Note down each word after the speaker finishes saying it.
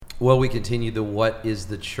Well, we continued the What is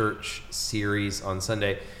the Church series on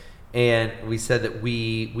Sunday, and we said that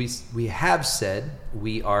we have said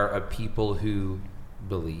we are a people who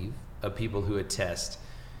believe, a people who attest.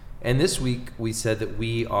 And this week we said that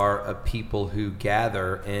we are a people who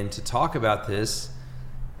gather. And to talk about this,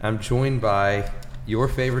 I'm joined by your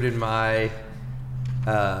favorite and my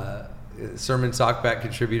Sermon Talkback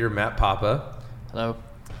contributor, Matt Papa. Hello.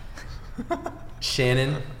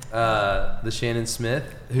 Shannon, the Shannon Smith,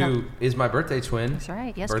 who is my birthday twin. That's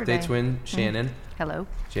right, yesterday. Birthday twin, Shannon. Hello.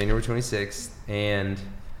 January 26th. And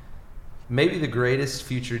maybe the greatest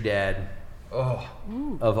future dad of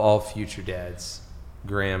all future dads,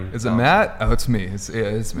 Graham. Is it Matt? Oh, it's me. It's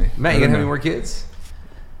me. Matt, you gonna have any more kids?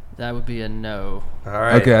 That would be a no. All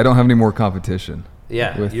right. Okay, I don't have any more competition.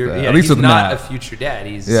 Yeah, with, at least he's with not Matt. a future dad.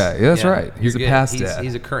 He's that's right. He's a good. past dad.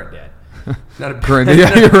 He's a current dad. Not a Current.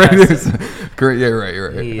 Yeah, you're right. Current. Yeah,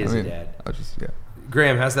 you're right. He is a dad.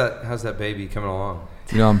 Graham, how's that baby coming along?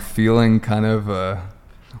 I'm feeling kind of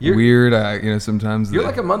weird. Sometimes you're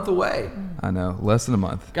like a month away. I know, less than a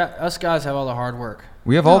month. Us guys have all the hard work.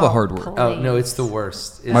 We have all the hard work. Please. Oh no, it's the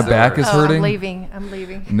worst. My back is hurting. I'm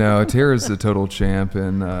leaving. No, Tara's a total champ,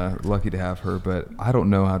 and lucky to have her. But I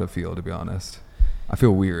don't know how to feel, to be honest. I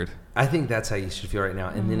feel weird. I think that's how you should feel right now.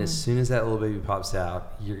 And then as soon as that little baby pops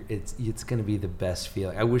out, it's going to be the best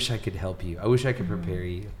feeling. I wish I could help you. I wish I could prepare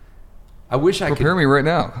you. I wish I could prepare me right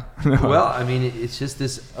now. Well, I mean, it's just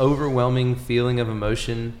this overwhelming feeling of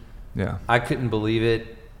emotion. Yeah. I couldn't believe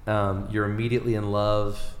it. You're immediately in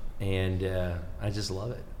love, and I just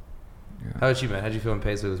love it. Yeah. How about you, man? How'd you feel when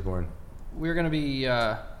Paisley was born? We're going to be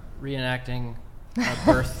reenacting our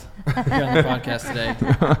birth here on the podcast today.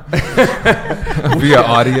 Via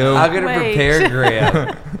audio. I'm going to prepare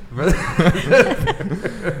Graham.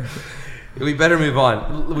 We better move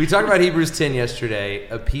on. We talked about Hebrews 10 yesterday,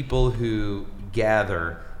 a people who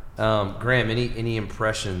gather. Graham, any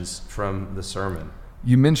impressions from the sermon?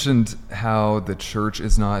 You mentioned how the church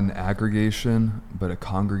is not an aggregation, but a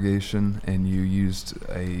congregation, and you used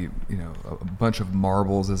a bunch of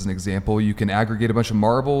marbles as an example. You can aggregate a bunch of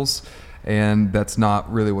marbles, and that's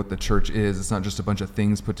not really what the church is. It's not just a bunch of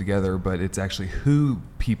things put together, but it's actually who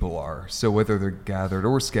people are. So whether they're gathered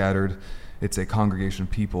or scattered, it's a congregation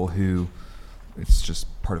of people who, it's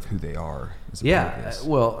just part of who they are. Yeah,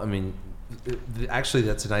 well, I mean, actually,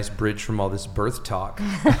 that's a nice bridge from all this birth talk,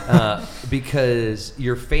 because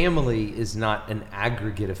your family is not an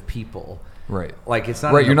aggregate of people. Right. Like, it's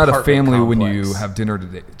not right. You're not a family complex. when you have dinner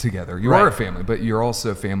together. You are a family, but you're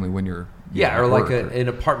also a family when you're or like an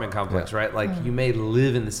apartment complex, right? Like you may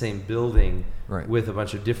live in the same building with a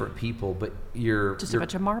bunch of different people, but you're a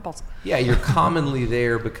bunch of marbles. Yeah, you're commonly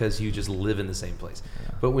there because you just live in the same place.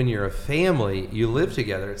 Yeah. But when you're a family, you live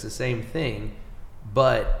together. It's the same thing,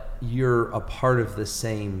 but you're a part of the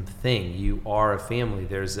same thing. You are a family.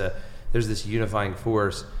 There's this unifying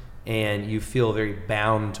force, and you feel very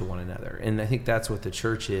bound to one another. And I think that's what the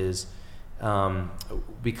church is,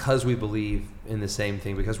 because we believe in the same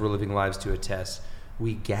thing, because we're living lives to attest.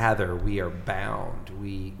 We gather. We are bound.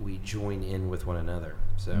 We join in with one another.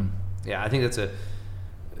 So I think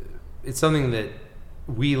it's something that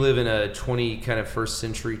we live in a 21st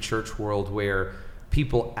century church world where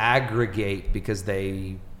people aggregate because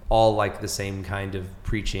they all like the same kind of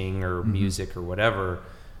preaching or music or whatever.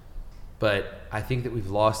 But I think that we've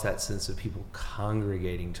lost that sense of people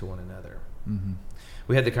congregating to one another. Mm-hmm.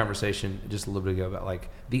 We had the conversation just a little bit ago about like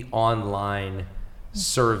the online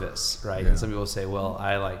service, right? Yeah. And some people say, well,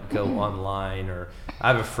 I go online, or I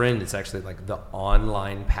have a friend that's actually like the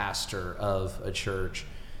online pastor of a church.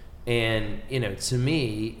 And, to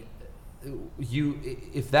me,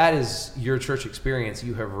 if that is your church experience,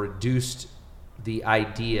 you have reduced the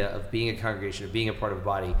idea of being a congregation, of being a part of a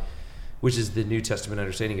body, which is the New Testament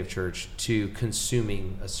understanding of church, to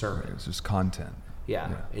consuming a sermon. Right, it's just content.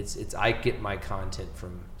 Yeah. It's I get my content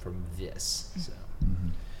from this. So,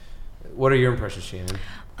 what are your impressions, Shannon?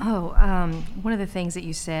 One of the things that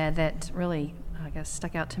you said that really, I guess,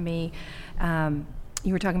 stuck out to me.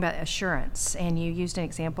 You were talking about assurance, and you used an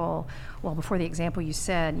example. Well, before the example, you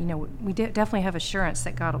said, we definitely have assurance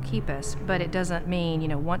that God will keep us, but it doesn't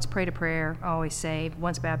mean, once prayed a prayer, always saved,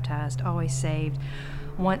 once baptized, always saved,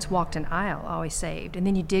 once walked an aisle, always saved. And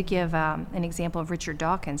then you did give an example of Richard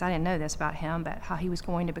Dawkins. I didn't know this about him, but how he was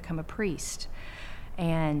going to become a priest.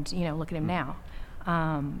 And, look at him now.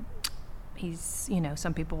 He's,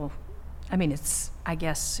 some people... I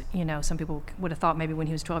guess, some people would have thought maybe when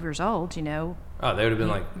he was 12 years old, Oh, they would have been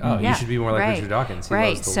like, you should be more like Richard Dawkins. He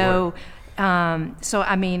loves the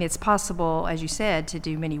Lord. It's possible, as you said, to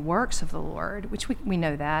do many works of the Lord, which we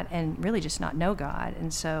know that, and really just not know God.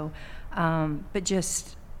 And so, but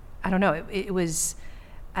just I don't know, it was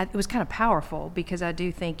kind of powerful, because I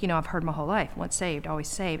do think, I've heard my whole life, once saved, always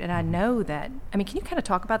saved. And I know that, can you kind of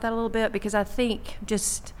talk about that a little bit? Because I think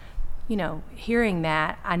just, hearing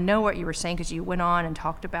that, I know what you were saying, because you went on and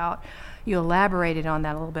talked about, you elaborated on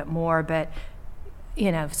that a little bit more, but,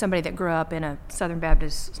 somebody that grew up in a Southern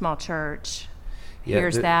Baptist small church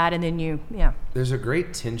hears that, and then There's a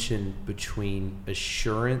great tension between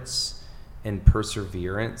assurance and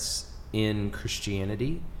perseverance in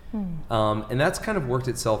Christianity. And that's kind of worked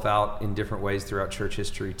itself out in different ways throughout church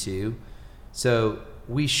history too. So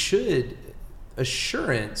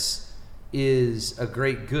assurance is a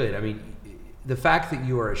great good. The fact that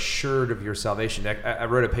you are assured of your salvation. I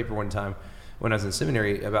wrote a paper one time when I was in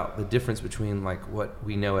seminary about the difference between like what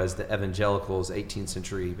we know as the evangelicals, 18th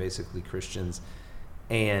century basically Christians,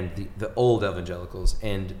 and the old evangelicals,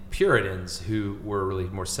 and Puritans, who were really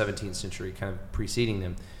more 17th century, kind of preceding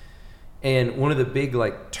them. And one of the big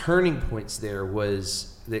turning points there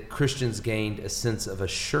was that Christians gained a sense of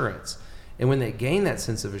assurance. And when they gained that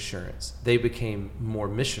sense of assurance, they became more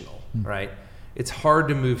missional, right? It's hard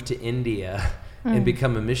to move to India and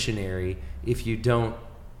become a missionary if you don't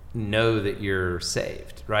know that you're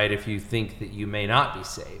saved, right? If you think that you may not be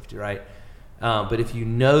saved, right? But if you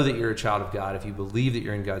know that you're a child of God, if you believe that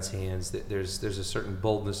you're in God's hands, that there's a certain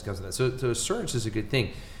boldness that comes with that. So assurance is a good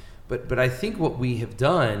thing. But I think what we have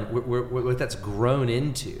done, what that's grown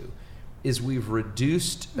into, is we've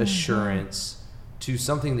reduced assurance to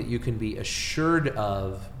something that you can be assured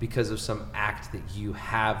of because of some act that you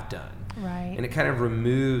have done. Right. And it kind of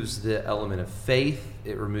removes the element of faith.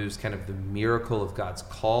 It removes kind of the miracle of God's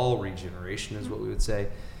call. Regeneration is what we would say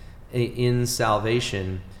in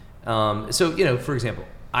salvation. So, for example,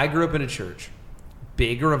 I grew up in a church,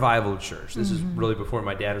 big revival church. This is really before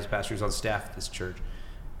my dad was pastor. He was on staff at this church.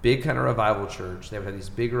 Big kind of revival church. They would have these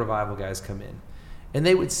big revival guys come in. And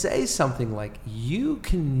they would say something like, you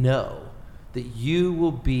can know that you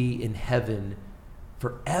will be in heaven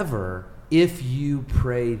forever if you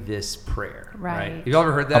pray this prayer. Right. Have you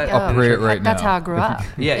ever heard that? I'll pray it right now. That's how I grew up.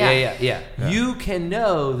 Yeah. You can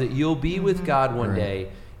know that you'll be with God one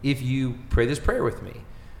day if you pray this prayer with me.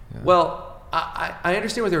 Yeah. Well, I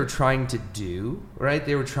understand what they were trying to do, right?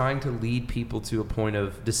 They were trying to lead people to a point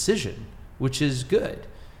of decision, which is good.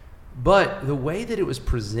 But the way that it was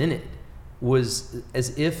presented was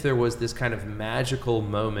as if there was this kind of magical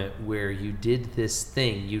moment where you did this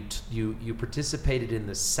thing, you participated in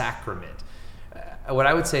the sacrament. What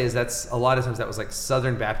I would say is that's a lot of times that was like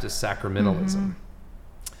Southern Baptist sacramentalism.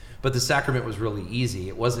 But the sacrament was really easy.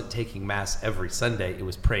 It wasn't taking Mass every Sunday. It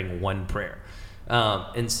was praying one prayer.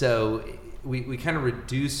 And so we kind of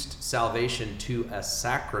reduced salvation to a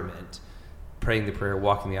sacrament, praying the prayer,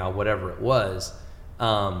 walking the aisle, whatever it was.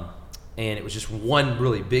 And it was just one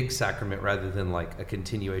really big sacrament rather than like a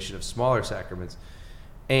continuation of smaller sacraments.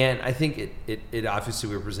 And I think it obviously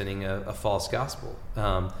we were presenting a false gospel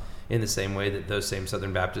in the same way that those same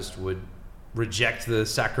Southern Baptists would reject the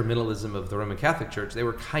sacramentalism of the Roman Catholic Church. They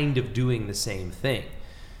were kind of doing the same thing.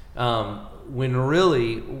 When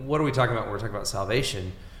really, what are we talking about when we're talking about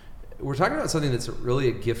salvation? We're talking about something that's really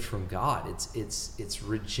a gift from God. It's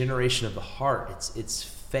regeneration of the heart. It's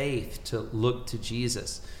faith to look to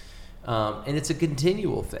Jesus. And it's a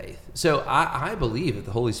continual faith. So I believe that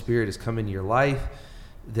the Holy Spirit has come into your life,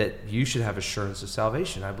 that you should have assurance of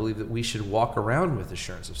salvation. I believe that we should walk around with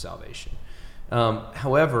assurance of salvation.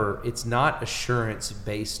 However, it's not assurance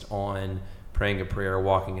based on praying a prayer,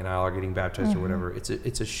 walking an aisle, or getting baptized or whatever.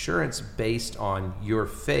 It's assurance based on your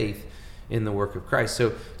faith in the work of Christ.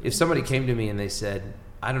 So if somebody came to me and they said,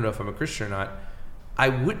 I don't know if I'm a Christian or not, I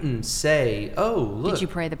wouldn't say, oh, look, did you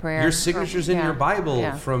pray the prayer? Your signature's in your Bible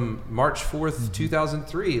from March 4th,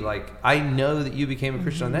 2003. Like, I know that you became a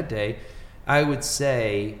Christian on that day. I would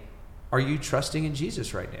say, are you trusting in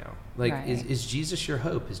Jesus right now? Like, is Jesus your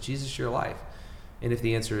hope? Is Jesus your life? And if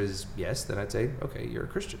the answer is yes, then I'd say, okay, you're a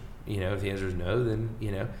Christian. If the answer is no,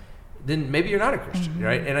 then maybe you're not a Christian,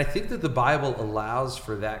 right? And I think that the Bible allows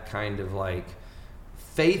for that kind of like,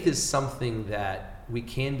 faith is something that we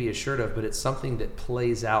can be assured of, but it's something that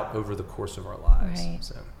plays out over the course of our lives. Right.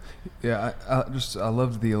 So, yeah, I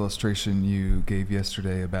loved the illustration you gave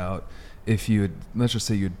yesterday about if you had, let's just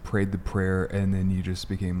say you had prayed the prayer and then you just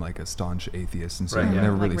became like a staunch atheist and so you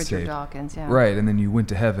never like really Richard saved. Dawkins, Right, and then you went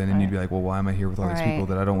to heaven and you'd be like, well, why am I here with all these people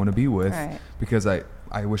that I don't want to be with? Right. Because I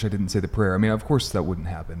wish I didn't say the prayer. I mean, of course that wouldn't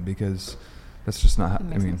happen because That's just not. It I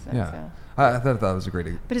makes mean, no sense, yeah. I thought that was a great.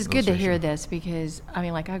 But it's good to hear illustration. this because, I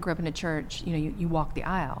mean, like I grew up in a church, you walk the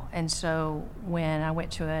aisle. And so when I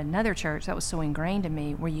went to another church, that was so ingrained in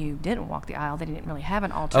me where you didn't walk the aisle. They didn't really have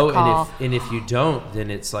an altar call. and if you don't, then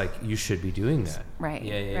it's like you should be doing that. Right,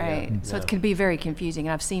 Yeah. right. So No. it can be very confusing.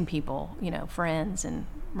 And I've seen people, friends and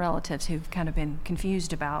relatives who've kind of been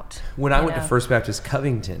confused about. When I went to First Baptist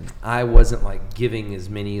Covington, I wasn't like giving as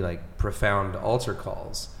many like profound altar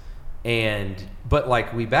calls. But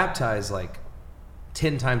like we baptized like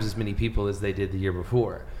 10 times as many people as they did the year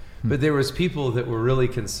before. But there was people that were really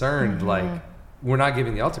concerned, like, we're not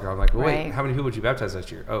giving the altar call. I'm like, well, wait, Right. how many people did you baptize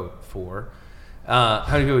last year? Oh, 4. How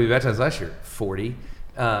many people did you baptize last year? 40.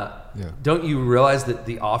 Don't you realize that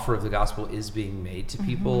the offer of the gospel is being made to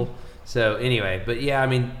people? So anyway, but yeah, I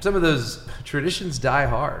mean, some of those traditions die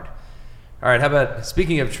hard. All right, how about,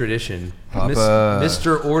 speaking of tradition, Papa.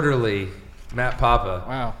 Mr. Orderly, Matt Papa.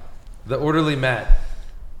 Wow. The Orderly Matt.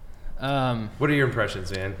 I What are your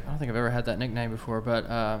impressions, man? don't think I've ever had that nickname before,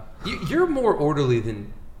 but You're more orderly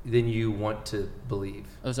than you want to believe.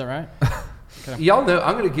 is that right? Okay. Y'all know,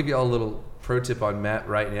 I'm going to give y'all a little pro tip on Matt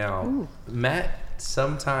right now. Ooh. Matt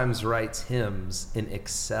sometimes writes hymns in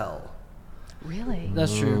Excel. Really?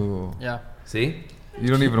 That's true. Ooh. Yeah. See? You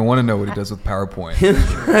don't even want to know what he does with PowerPoint.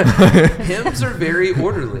 Hymns are very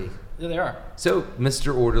orderly. Yeah, they are. So,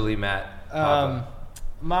 Mr. Orderly Matt Papa.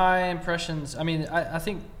 My impressions, I mean, I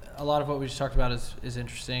think a lot of what we just talked about is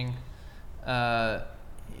interesting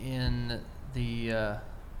in the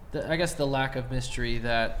I guess the lack of mystery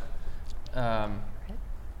that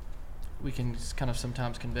we can kind of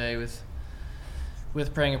sometimes convey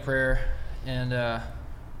with praying a prayer and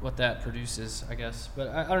what that produces, I guess. But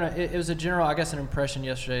I don't know, it was a general, I guess an impression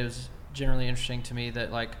yesterday. It was generally interesting to me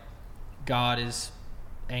that like God is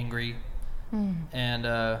angry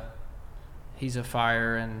and he's a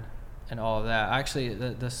fire and all of that. Actually,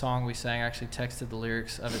 the song we sang, I actually texted the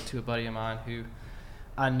lyrics of it to a buddy of mine who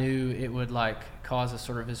I knew it would like cause a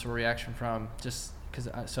sort of visceral reaction from, just because.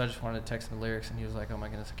 So I just wanted to text him the lyrics, and he was like, "Oh my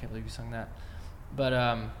goodness, I can't believe you sung that."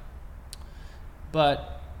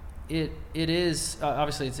 But it is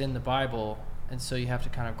obviously it's in the Bible, and so you have to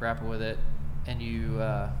kind of grapple with it, and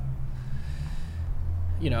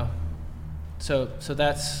so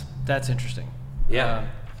that's interesting. Yeah.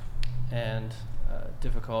 And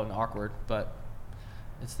difficult and awkward, but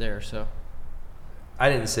it's there. So I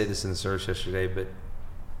didn't say this in the service yesterday, but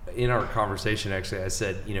in our conversation, actually, I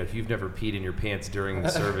said, if you've never peed in your pants during the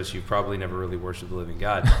service, you've probably never really worshiped the living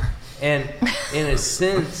God. And in a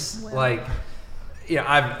sense, like,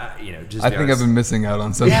 I've just. I think I've been missing out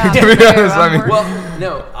on something. Yeah, to be fair, honest. I mean, Well,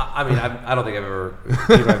 no, I mean, I don't think I've ever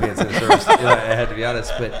peed my pants in the service. I had to be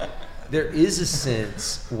honest, but there is a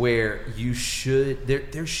sense where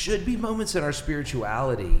there should be moments in our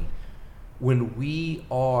spirituality when we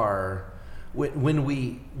are. When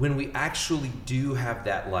we actually do have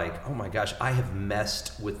that, like, oh my gosh, I have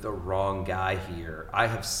messed with the wrong guy here. I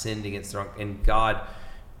have sinned against the wrong, and God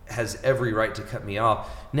has every right to cut me off.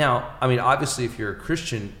 Now, I mean, obviously, if you're a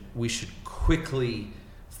Christian, we should quickly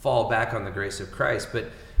fall back on the grace of Christ.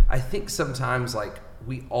 But I think sometimes, like,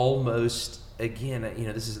 we almost, again,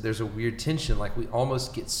 there's a weird tension. Like, we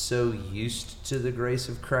almost get so used to the grace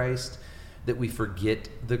of Christ that we forget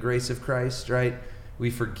the grace of Christ, right? We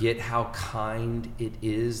forget how kind it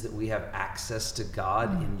is that we have access to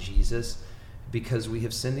God in Jesus because we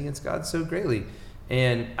have sinned against God so greatly.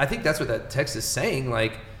 And I think that's what that text is saying.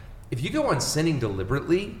 Like, if you go on sinning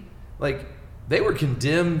deliberately, like, they were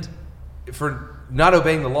condemned for not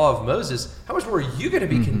obeying the law of Moses. How much more are you going to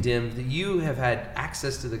be condemned that you have had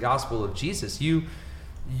access to the gospel of Jesus? You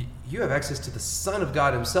have access to the Son of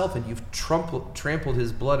God himself, and you've trampled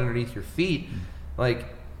his blood underneath your feet.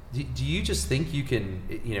 Like, do you just think you can,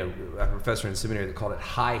 a professor in seminary that called it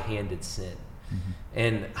high-handed sin.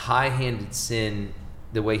 And high-handed sin,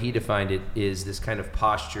 the way he defined it, is this kind of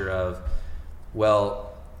posture of,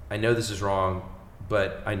 well, I know this is wrong,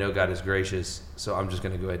 but I know God is gracious, so I'm just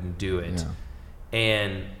going to go ahead and do it.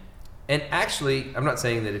 Yeah. And actually, I'm not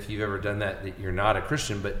saying that if you've ever done that you're not a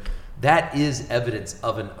Christian, but that is evidence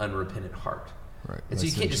of an unrepentant heart. Right. And so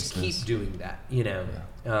you can't just keep doing that, Yeah.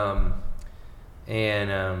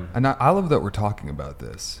 And I love that we're talking about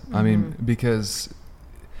this. I mean, because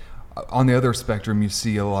on the other spectrum, you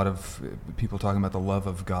see a lot of people talking about the love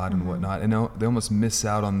of God and whatnot, and they almost miss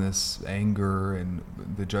out on this anger and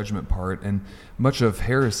the judgment part. And much of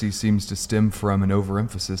heresy seems to stem from an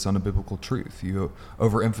overemphasis on a biblical truth. You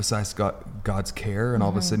overemphasize God's care, and all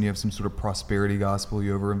of a sudden you have some sort of prosperity gospel.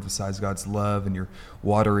 You overemphasize God's love, and you're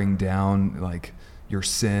watering down like your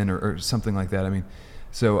sin or something like that. I mean,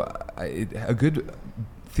 so a good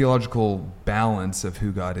theological balance of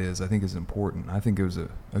who God is, I think, is important. I think it was a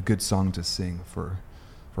good song to sing for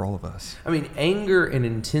all of us. I mean, anger and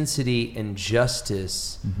intensity and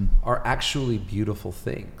justice are actually beautiful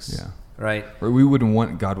things. Yeah. Right? Or we wouldn't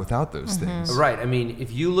want God without those things. Right. I mean,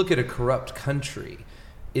 if you look at a corrupt country,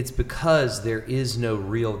 it's because there is no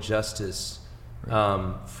real justice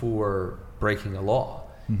for breaking a law.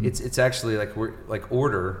 It's actually like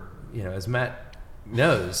order, as Matt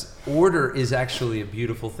knows, order is actually a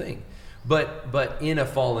beautiful thing. But in a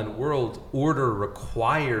fallen world, order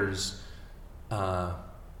requires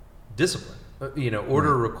discipline.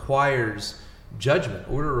 Order requires judgment.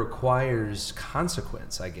 Order requires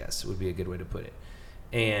consequence, I guess would be a good way to put it.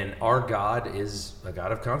 And our God is a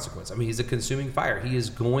God of consequence. I mean, he's a consuming fire. He is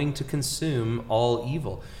going to consume all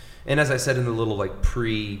evil. And as I said in the little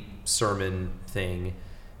pre-sermon thing,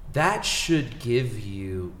 that should give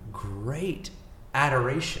you great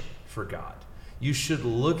adoration for God. You should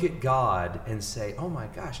look at God and say, oh my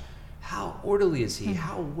gosh, how orderly is he?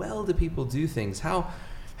 How well do people do things? How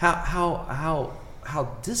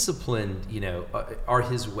disciplined, are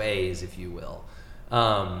his ways, if you will.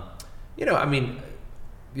 I mean,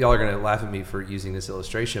 y'all are going to laugh at me for using this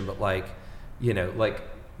illustration, but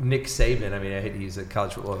Nick Saban, I mean, I hate to use a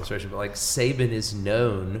college football illustration, but Saban is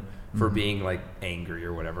known for being angry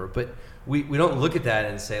or whatever. But we don't look at that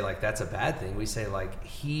and say that's a bad thing. We say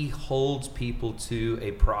he holds people to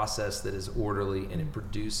a process that is orderly and it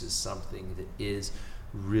produces something that is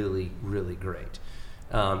really, really great.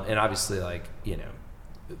 And obviously,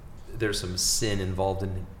 there's some sin involved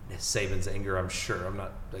in Saban's anger, I'm sure. I'm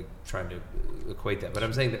not trying to equate that, but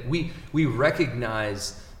I'm saying that we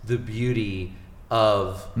recognize the beauty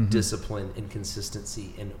of discipline and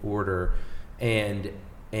consistency and order, and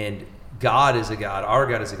God is a God. Our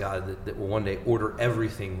God is a God that will one day order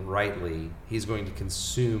everything rightly. He's going to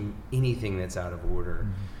consume anything that's out of order,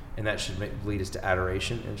 and that should lead us to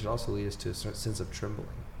adoration, and should also lead us to a sense of trembling.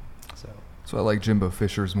 So I like Jimbo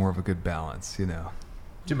Fisher's more of a good balance,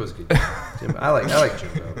 Jimbo's good. I like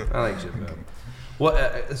Jimbo.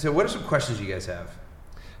 So what are some questions you guys have?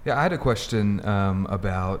 Yeah, I had a question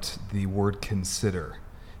about the word consider.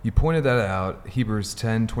 You pointed that out. Hebrews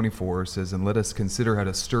 10:24 says, "And let us consider how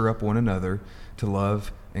to stir up one another to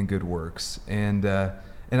love and good works." And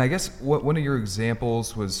I guess one of your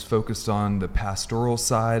examples was focused on the pastoral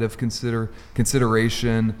side of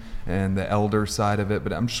consideration and the elder side of it.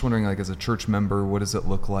 But I'm just wondering, as a church member, what does it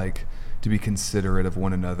look like to be considerate of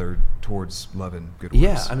one another towards love and good works?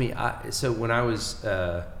 Yeah, I mean, so when I was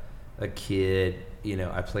a kid,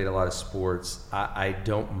 I played a lot of sports. I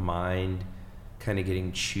don't mind kind of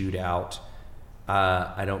getting chewed out.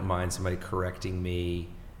 I don't mind somebody correcting me.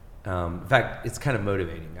 In fact, it's kind of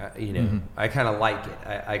motivating. I kind of like it.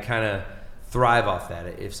 I kind of thrive off that.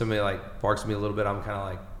 If somebody barks at me a little bit, I'm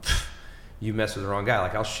kind of you messed with the wrong guy.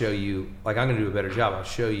 I'll show you, I'm going to do a better job. I'll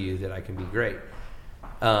show you that I can be great.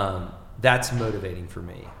 That's motivating for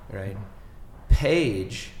me, right?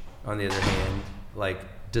 Paige, on the other hand,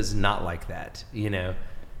 does not like that.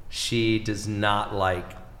 She does not like,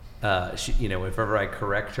 if ever I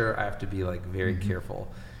correct her, I have to be very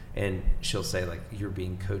careful. And she'll say you're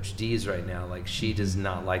being Coach D's right now. She does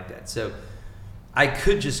not like that. So I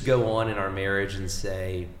could just go on in our marriage and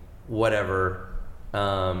say, whatever,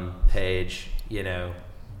 Paige,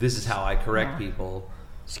 this is how I correct people.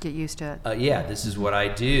 Just get used to it. This is what I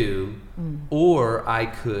do. Or I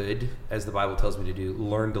could, as the Bible tells me to do,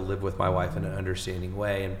 learn to live with my wife in an understanding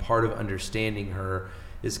way. And part of understanding her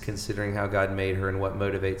is considering how God made her and what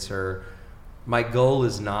motivates her. My goal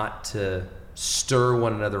is not to stir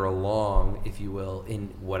one another along, if you will, in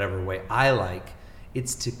whatever way I like.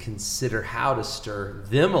 It's to consider how to stir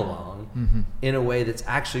them along in a way that's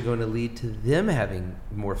actually going to lead to them having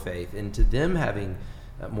more faith and to them having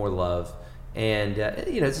more love. And,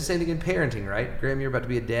 it's the same thing in parenting, right? Graham, you're about to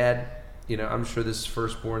be a dad. I'm sure this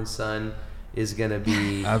firstborn son is going to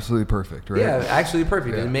be... absolutely perfect, right? Yeah, actually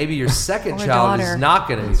perfect. Yeah. And maybe your second or child daughter. is not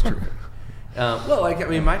going to be perfect.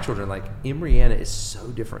 My children, Imriana is so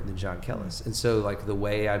different than John Kellis. And so, the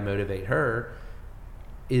way I motivate her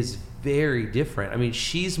is very different. I mean,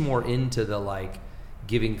 she's more into the,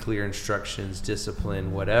 giving clear instructions,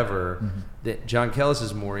 discipline, whatever, that John Kellis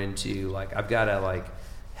is more into, I've got to,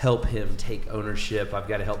 help him take ownership. I've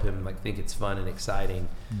got to help him, think it's fun and exciting.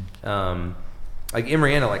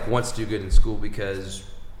 Imriana, wants to do good in school because,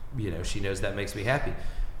 she knows that makes me happy.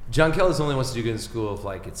 John Kellis only wants to do good in school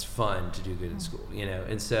if it's fun to do good in school,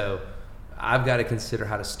 and so I've got to consider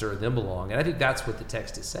how to stir them along. And I think that's what the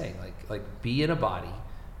text is saying. Be in a body,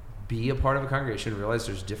 be a part of a congregation, realize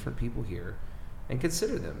there's different people here, and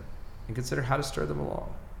consider them, and consider how to stir them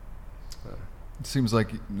along. It seems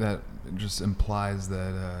like that just implies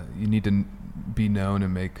that you need to be known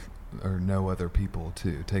and know other people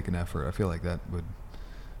too. Take an effort. I feel like that would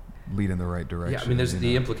lead in the right direction. Yeah, I mean, there's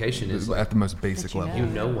the implication is at the most basic level. You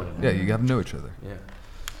know one another. Yeah, you have to know each other. Yeah.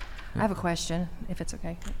 I have a question, if it's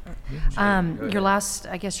okay. Go Your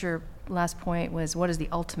last point was, what is the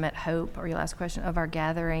ultimate hope, or your last question, of our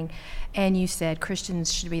gathering? And you said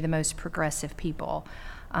Christians should be the most progressive people.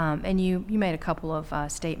 And you made a couple of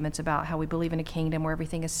statements about how we believe in a kingdom where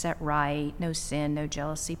everything is set right, no sin, no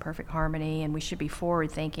jealousy, perfect harmony, and we should be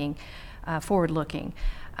forward-thinking, forward-looking.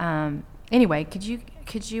 Anyway,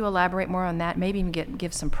 could you elaborate more on that? Maybe even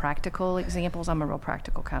give some practical examples. I'm a real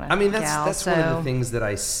practical kind of I mean, gal, that's one of the things that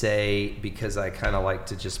I say because I kind of like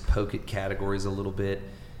to just poke at categories a little bit.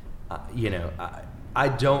 I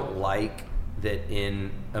don't like that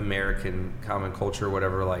in American common culture,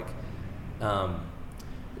 whatever, like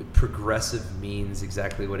progressive means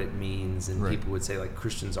exactly what it means, and right. people would say like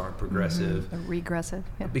Christians aren't progressive, regressive.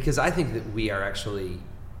 Yeah. Because I think that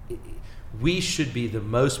we should be the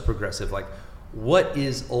most progressive. Like, what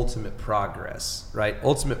is ultimate progress, right?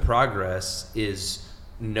 Ultimate progress is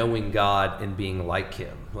knowing God and being like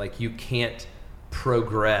Him. Like, you can't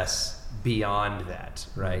progress beyond that,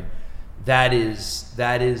 right? That is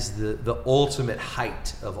the ultimate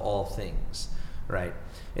height of all things, right?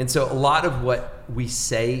 And so a lot of what we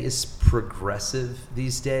say is progressive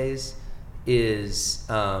these days is,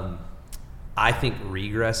 I think,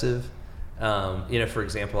 regressive. For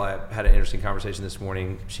example, I had an interesting conversation this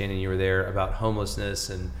morning. Shannon, you were there, about homelessness,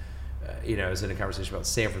 and I was in a conversation about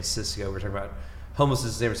San Francisco. We were talking about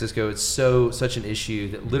homelessness in San Francisco. It's such an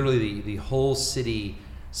issue that literally the whole city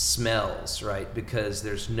smells, right? Because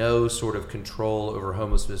there's no sort of control over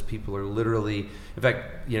homelessness. People are literally, in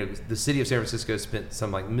fact, the city of San Francisco spent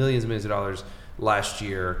some like millions and millions of dollars last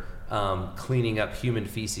year cleaning up human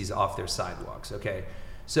feces off their sidewalks. Okay,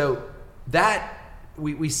 so that.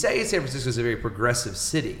 We say San Francisco is a very progressive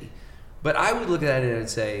city, but I would look at it and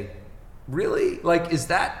say, really? Like, is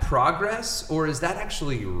that progress or is that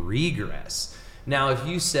actually regress? Now, if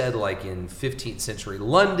you said like in 15th century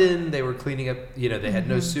London, they were cleaning up, they had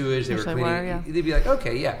no sewage, they were cleaning, they'd be like,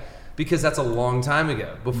 okay, yeah, because that's a long time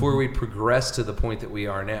ago before we progressed to the point that we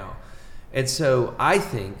are now. And so I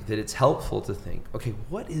think that it's helpful to think, okay,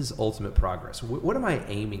 what is ultimate progress? What am I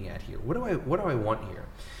aiming at here? What do I want here?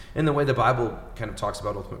 And the way the Bible kind of talks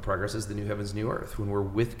about ultimate progress is the new heavens, new earth, when we're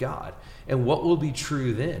with God. And what will be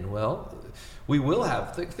true then? Well, we will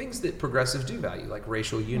have things that progressives do value, like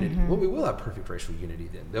racial unity. Well, we will have perfect racial unity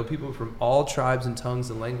then. There'll be people from all tribes and tongues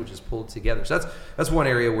and languages pulled together. So that's one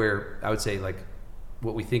area where I would say, like,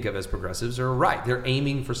 what we think of as progressives are right. They're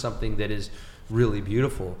aiming for something that is really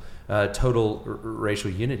beautiful, total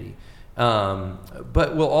racial unity. But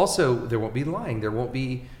there won't be lying. There won't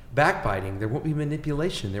be backbiting. There won't be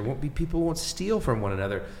manipulation. There won't be people who won't steal from one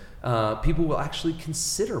another. People will actually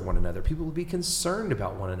consider one another. People will be concerned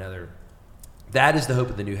about one another. That is the hope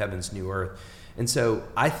of the new heavens, new earth. And so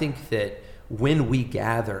I think that when we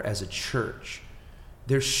gather as a church,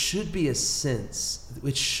 there should be a sense,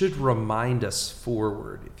 which should remind us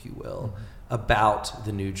forward, if you will, about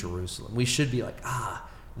the New Jerusalem. We should be like,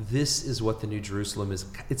 this is what the New Jerusalem is.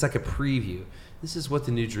 It's like a preview. This is what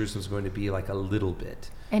the New Jerusalem is going to be like a little bit.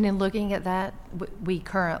 And in looking at that, we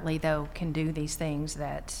currently, though, can do these things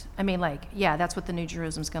that, that's what the New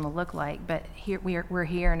Jerusalem is going to look like. But here we're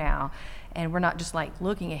here now, and we're not just like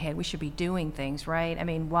looking ahead. We should be doing things, right? Do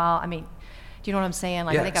you know what I'm saying?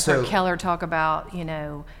 I think I've heard Keller talk about,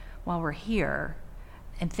 while we're here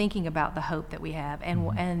and thinking about the hope that we have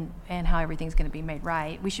and how everything's going to be made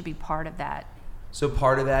right, we should be part of that. So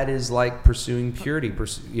part of that is like pursuing purity,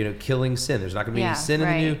 killing sin. There's not going to be any sin in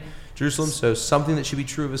the New Jerusalem. So something that should be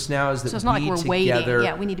true of us now is that it's not we like we're together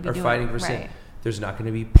waiting. We need to be are fighting for sin. There's not going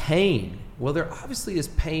to be pain. Well, there obviously is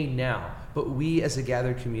pain now, but we as a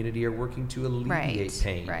gathered community are working to alleviate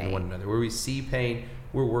pain in one another. Where we see pain,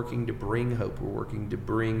 we're working to bring hope. We're working to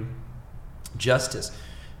bring justice.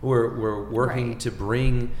 We're working to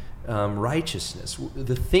bring righteousness.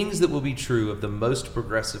 The things that will be true of the most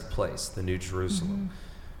progressive place, the New Jerusalem,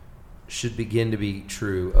 should begin to be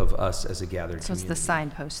true of us as a gathered community. So it's the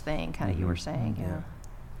signpost thing, kind of you were saying. Yeah. You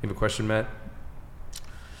have a question, Matt?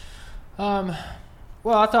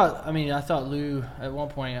 Well, I thought Lou, at one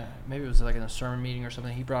point, maybe it was like in a sermon meeting or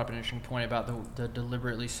something, he brought up an interesting point about the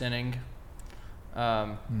deliberately sinning,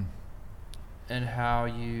 and how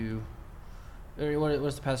you, what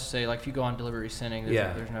does the pastor say? Like, if you go on deliberately sinning,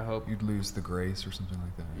 there's no hope. You'd lose the grace or something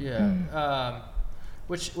like that. Yeah.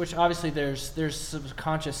 Which obviously there's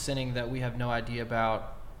subconscious sinning that we have no idea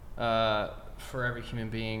about for every human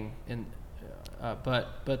being.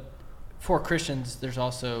 But for Christians,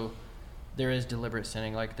 there is deliberate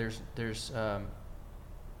sinning. Like there's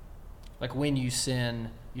like when you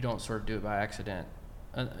sin, you don't sort of do it by accident,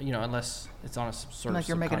 unless it's on a sort like of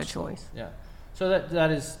you're making a subconscious level. choice. Yeah. So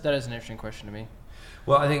that is an interesting question to me.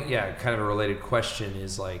 Well, I think, kind of a related question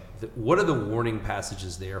is like, what are the warning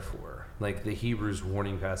passages there for? Like the Hebrews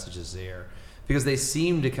warning passages there, because they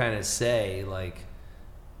seem to kind of say like,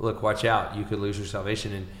 look, watch out, you could lose your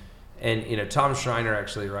salvation. And Tom Schreiner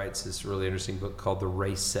actually writes this really interesting book called The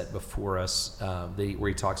Race Set Before Us, where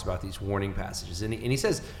he talks about these warning passages. And he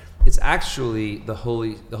says it's actually the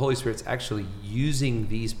Holy Spirit's actually using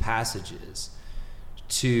these passages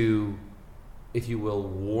to, if you will,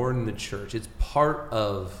 warn the church. It's part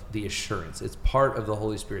of the assurance. It's part of the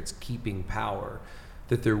Holy Spirit's keeping power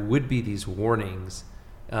that there would be these warnings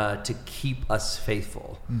to keep us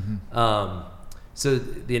faithful. Mm-hmm. So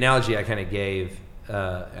the analogy I kind of gave,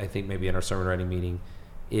 I think maybe in our sermon writing meeting,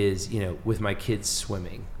 is, with my kids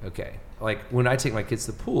swimming. Okay, like when I take my kids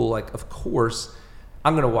to the pool, like of course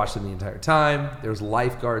I'm going to watch them the entire time. There's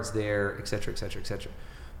lifeguards there, et cetera, et cetera, et cetera.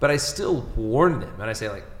 But I still warn them, and I say,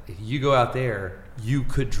 like, if you go out there, you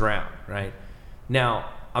could drown, right? Now,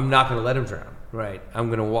 I'm not going to let them drown, right? I'm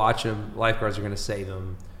going to watch them. Lifeguards are going to save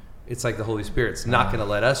them. It's like the Holy Spirit's not going to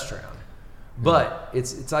let us drown. But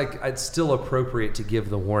it's like it's still appropriate to give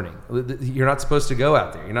the warning. You're not supposed to go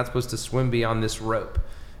out there. You're not supposed to swim beyond this rope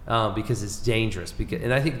because it's dangerous.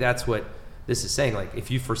 And I think that's what this is saying. Like, if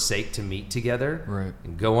you forsake to meet together right.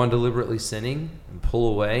 and go on deliberately sinning and pull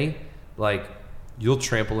away, like, you'll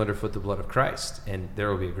trample underfoot the blood of Christ, and there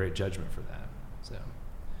will be a great judgment for that. So,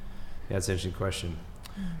 that's an interesting question.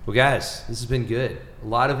 Well, guys, this has been good. A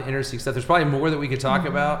lot of interesting stuff. There's probably more that we could talk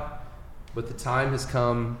about, but the time has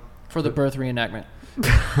come for the birth reenactment.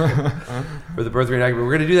 For the birth reenactment.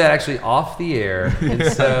 We're going to do that actually off the air. And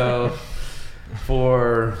so,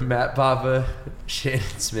 for Matt Papa, Shannon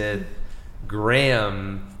Smith,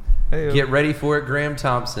 Graham, Hey-o. get ready for it, Graham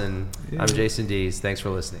Thompson. Yeah. I'm Jason Dees. Thanks for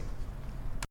listening.